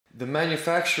The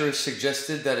manufacturer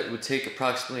suggested that it would take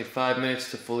approximately 5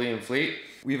 minutes to fully inflate.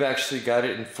 We've actually got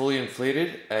it in fully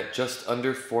inflated at just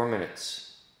under 4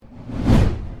 minutes.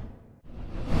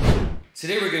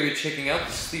 Today we're going to be checking out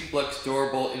the SLEEPLUX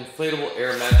durable inflatable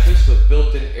air mattress with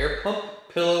built-in air pump,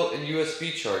 pillow, and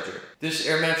USB charger. This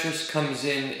air mattress comes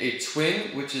in a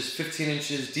twin, which is 15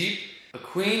 inches deep, a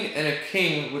queen, and a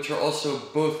king, which are also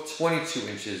both 22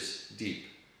 inches deep.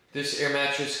 This air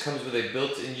mattress comes with a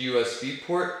built-in USB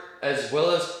port, as well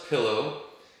as pillow,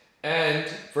 and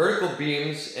vertical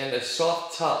beams and a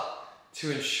soft top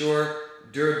to ensure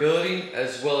durability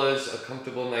as well as a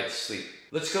comfortable night's sleep.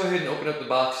 Let's go ahead and open up the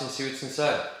box and see what's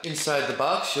inside. Inside the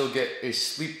box, you'll get a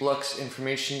SLEEPLUX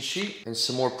information sheet and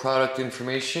some more product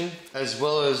information, as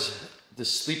well as the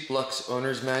SLEEPLUX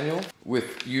owner's manual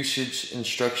with usage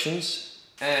instructions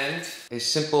and a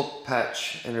simple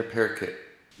patch and repair kit.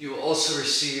 You will also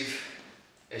receive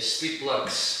a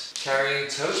SLEEPLUX carrying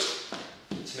tote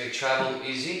to make travel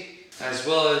easy, as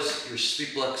well as your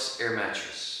SLEEPLUX air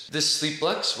mattress. This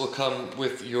SLEEPLUX will come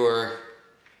with your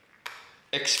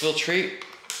Exfiltrate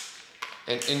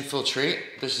and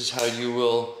Infiltrate. This is how you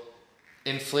will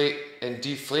inflate and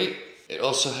deflate. It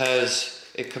also has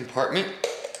a compartment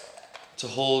to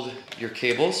hold your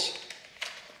cables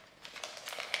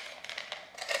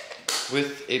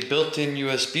with a built-in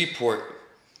USB port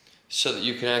so that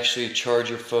you can actually charge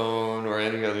your phone or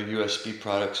any other USB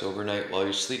products overnight while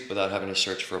you sleep without having to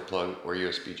search for a plug or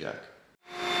USB jack.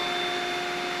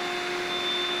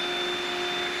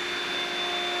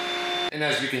 And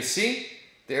as you can see,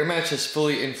 the air mattress is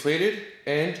fully inflated,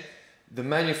 and the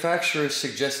manufacturer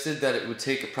suggested that it would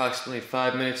take approximately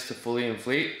 5 minutes to fully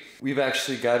inflate. We've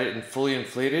actually got it in fully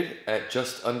inflated at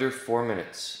just under 4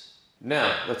 minutes.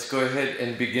 Now, let's go ahead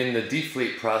and begin the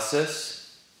deflate process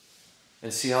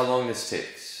and see how long this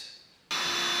takes.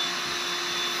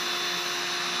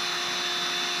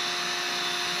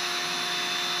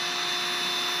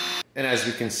 And as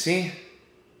we can see,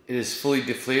 it is fully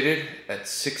deflated at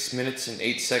 6 minutes and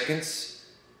 8 seconds,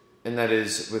 and that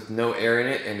is with no air in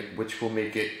it, and which will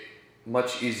make it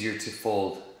much easier to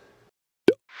fold